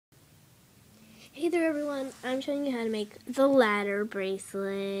Hey there everyone, I'm showing you how to make the ladder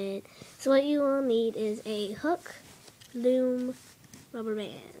bracelet. So what you will need is a hook, loom, rubber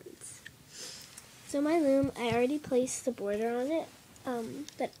bands. So my loom, I already placed the border on it,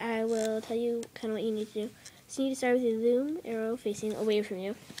 but I will tell you kind of what you need to do. So you need to start with your loom arrow facing away from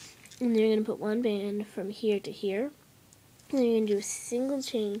you, and then you're going to put one band from here to here, and then you're going to do a single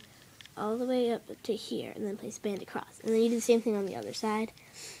chain all the way up to here, and then place a band across. And then you do the same thing on the other side.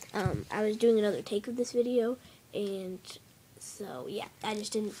 I was doing another take of this video, and so yeah, I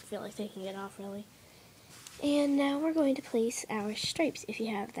just didn't feel like taking it off really. And now we're going to place our stripes if you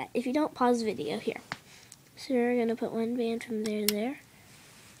have that. If you don't, pause the video here. So we're going to put one band from there to there,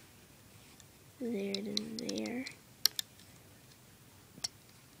 there to there,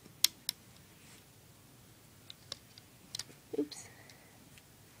 oops.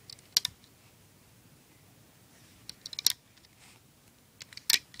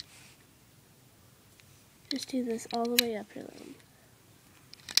 Just do this all the way up your loom.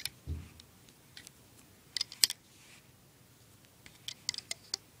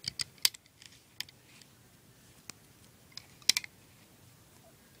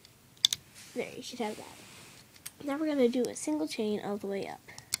 There, you should have that. Now we're going to do a single chain all the way up.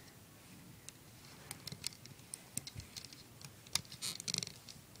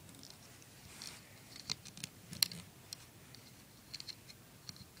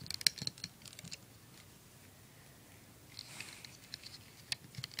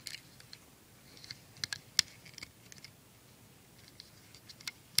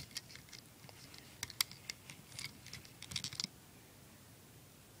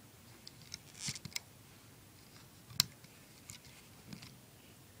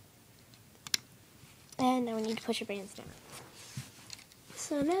 And now we need to push your bands down.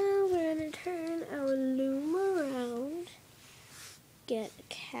 So now we're going to turn our loom around, get a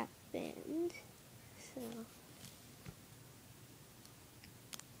cap band. So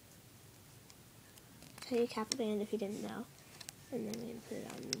tell you cap band if you didn't know. And then we're going to put it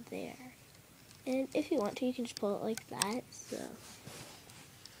on there. And if you want to, you can just pull it like that. So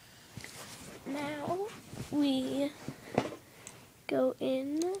now we go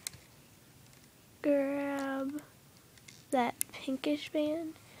in, grab that pinkish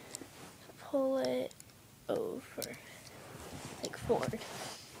band, pull it over, like forward.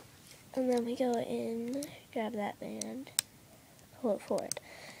 And then we go in, grab that band, pull it forward.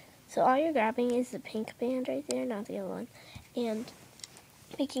 So all you're grabbing is the pink band right there, not the other one, and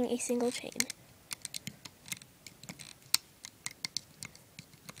making a single chain.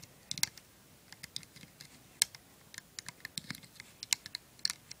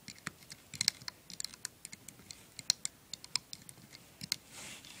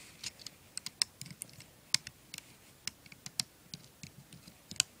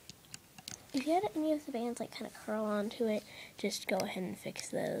 If you had any of the bands like kind of curl onto it, just go ahead and fix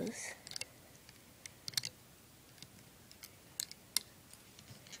those.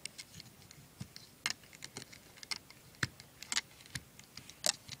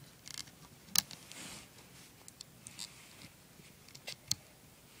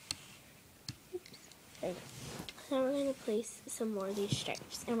 Oops. Now we're going to place some more of these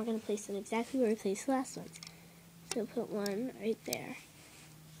stripes, and we're going to place them exactly where we placed the last ones. So put one right there,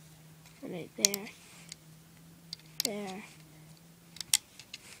 and right there, there.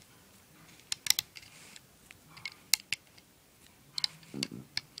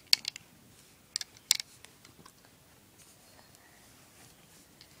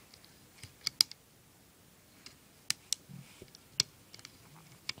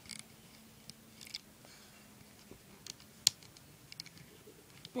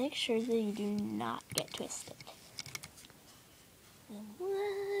 Make sure that you do not get twisted. And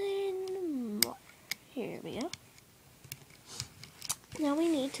one more. Here we go. Now we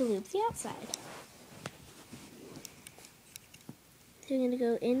need to loop the outside. So you're going to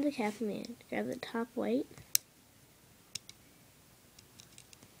go in the cap band, grab the top white,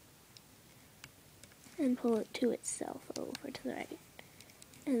 and pull it to itself over to the right.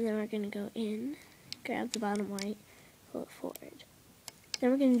 And then we're going to go in, grab the bottom white, pull it forward. Then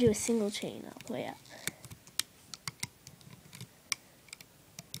we're going to do a single chain all the way up.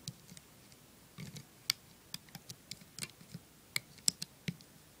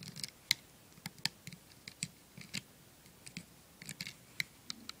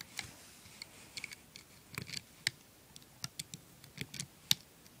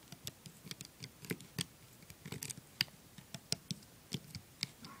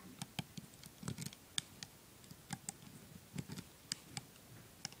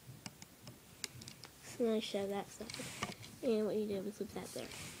 So now you should have that side. And what you do is loop that there.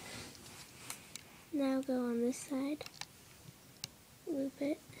 Now go on this side, loop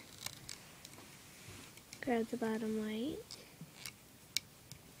it, grab the bottom white,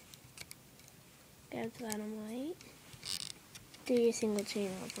 grab the bottom white, do your single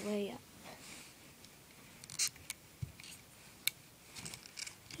chain all the way up.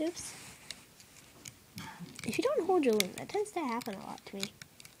 Oops. If you don't hold your loom, that tends to happen a lot to me.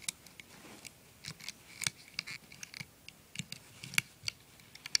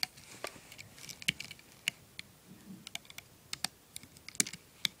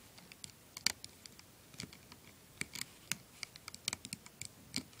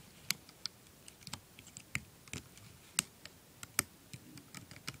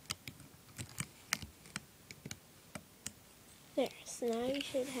 There, so now you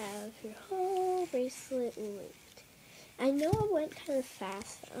should have your whole bracelet looped. I know I went kind of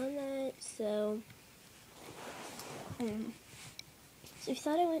fast on that, so if you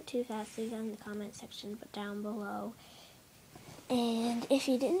thought I went too fast, leave that in the comment section but down below. And if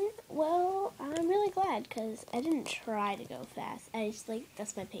you didn't, well, I'm really glad, because I didn't try to go fast. I just,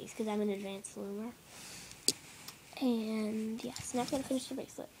 that's my pace, because I'm an advanced loomer. And, yeah, so now I'm going to finish the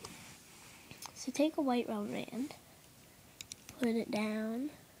bracelet. So take a white rubber band, put it down,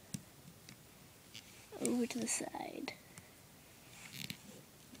 over to the side.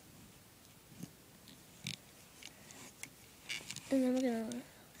 And then we're going to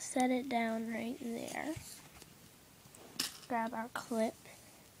set it down right there. Grab our clip.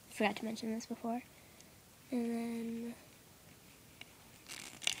 I forgot to mention this before. And then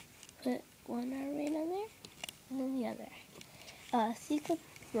put one right on there, and then the other. C-clip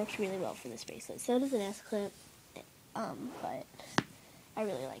works really well for this bracelet. So does an S-clip, but I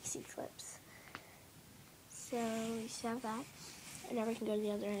really like C-clips. So you should have that. And now we can go to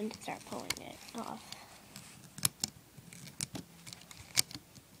the other end and start pulling it off.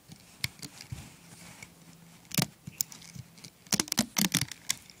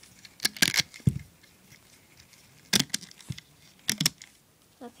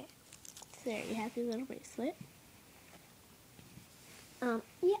 Okay, so there you have your little bracelet. Yeah,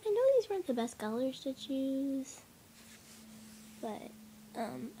 I know these weren't the best colors to choose, but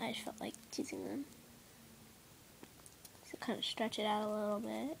I just felt like choosing them. So kind of stretch it out a little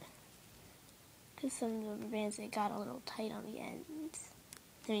bit, because some of the rubber bands, they got a little tight on the ends.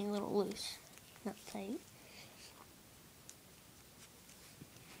 I mean, a little loose, not tight.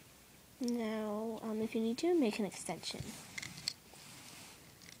 Now, if you need to, make an extension.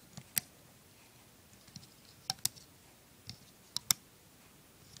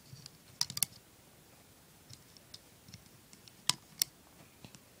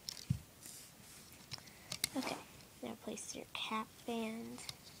 Okay, now place your cap band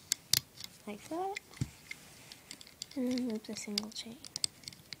like that, and then loop the single chain.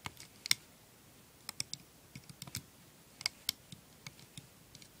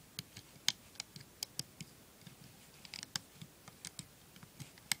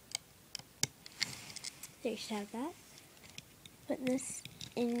 There, you should have that. Put this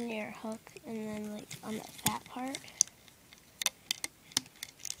in your hook, and then on that fat part.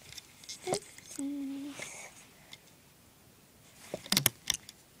 Oopsies.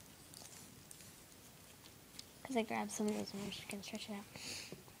 Because I grabbed some of those and I'm just going to stretch it out.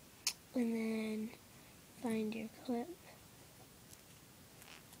 And then find your clip.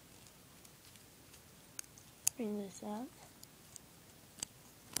 Bring this up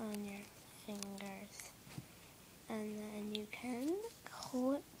on your fingers. And then you can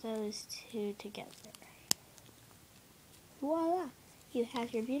clip those two together. Voila! You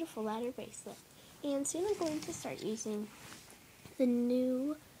have your beautiful ladder bracelet. And soon I'm going to start using the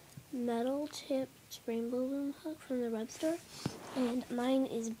new metal tipped rainbow loom hook from the web store. And mine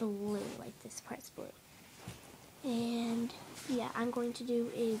is blue, like this part's blue. And yeah, I'm going to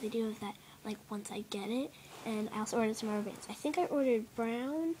do a video of that once I get it. And I also ordered some rubber bands. I think I ordered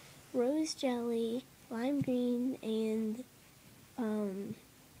brown, rose jelly, lime green, and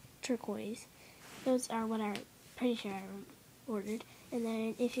turquoise. Those are what I'm pretty sure I ordered. And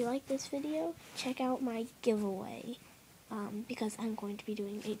then if you like this video, check out my giveaway, because I'm going to be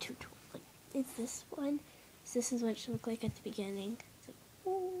doing a tutorial. It's this one. So this is what it should look like at the beginning.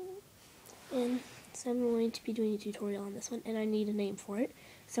 And so I'm going to be doing a tutorial on this one, and I need a name for it.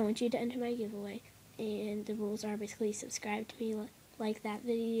 So I want you to enter my giveaway. And the rules are basically subscribe to me, like that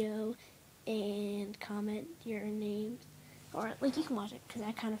video, and comment your name. Or you can watch it, because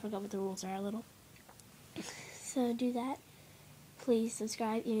I kind of forgot what the rules are a little. So do that. Please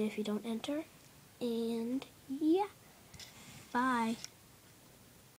subscribe even if you don't enter. And yeah, bye.